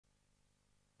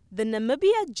The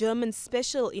Namibia-German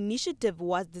Special Initiative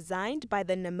was designed by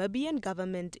the Namibian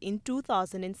government in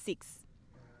 2006.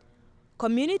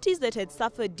 Communities that had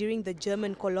suffered during the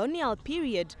German colonial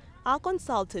period are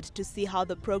consulted to see how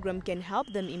the program can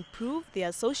help them improve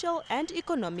their social and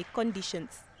economic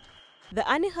conditions. The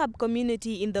Anixab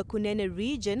community in the Kunene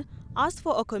region asked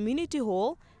for a community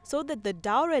hall so that the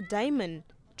Daure Diamond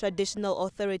traditional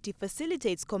authority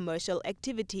facilitates commercial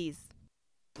activities.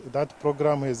 That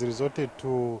program has resulted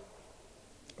to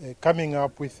coming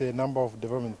up with a number of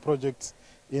development projects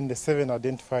in the 7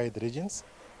 identified regions,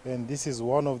 and this is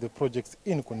one of the projects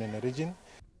in Kunene region.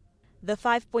 The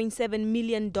 $5.7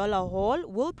 million hall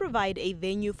will provide a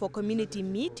venue for community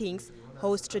meetings,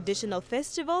 host traditional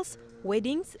festivals,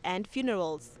 weddings and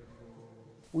funerals.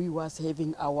 We was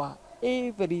having our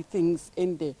everything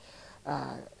in the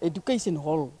education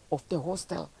hall of the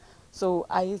hostel. So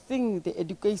I think the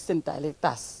education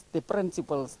directors, the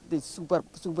principals, the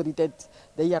superintendents,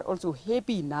 they are also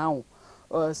happy now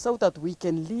so that we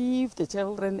can leave the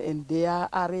children in their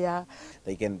area.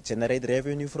 They can generate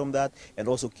revenue from that and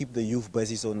also keep the youth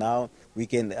busy. So now we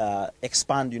can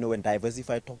expand, and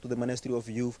diversify, talk to the Ministry of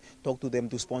Youth, talk to them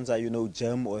to sponsor,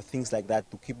 gym or things like that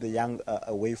to keep the young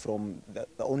away from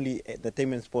the only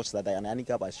entertainment sports that are in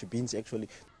Anixab, as Shubins actually.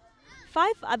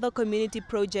 5 other community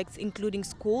projects, including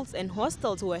schools and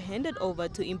hostels, were handed over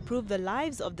to improve the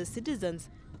lives of the citizens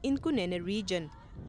in Kunene region.